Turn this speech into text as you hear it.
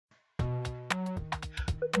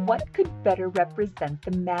What could better represent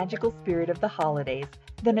the magical spirit of the holidays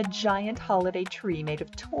than a giant holiday tree made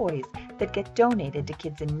of toys that get donated to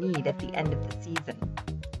kids in need at the end of the season?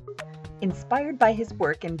 Inspired by his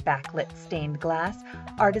work in backlit stained glass,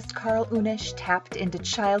 artist Karl Unnasch tapped into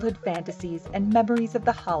childhood fantasies and memories of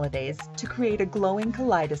the holidays to create a glowing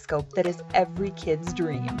kaleidoscope that is every kid's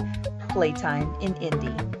dream. Playtime in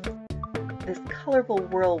Indy. This colorful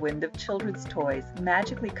whirlwind of children's toys,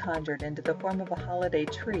 magically conjured into the form of a holiday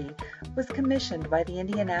tree, was commissioned by the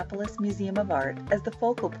Indianapolis Museum of Art as the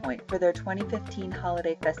focal point for their 2015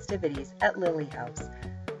 holiday festivities at Lily House.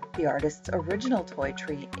 The artist's original toy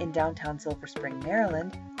tree in downtown Silver Spring,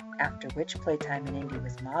 Maryland, after which Playtime in Indy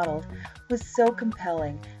was modeled, was so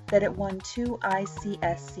compelling that it won 2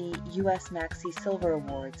 ICSC US Maxi Silver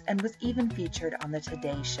Awards and was even featured on the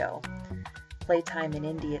Today Show. Playtime in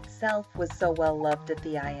Indy itself was so well loved at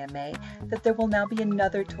the IMA that there will now be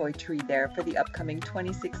another toy tree there for the upcoming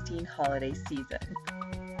 2016 holiday season.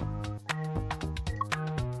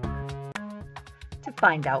 To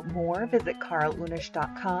find out more, visit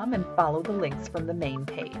karlunnasch.com and follow the links from the main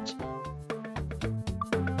page.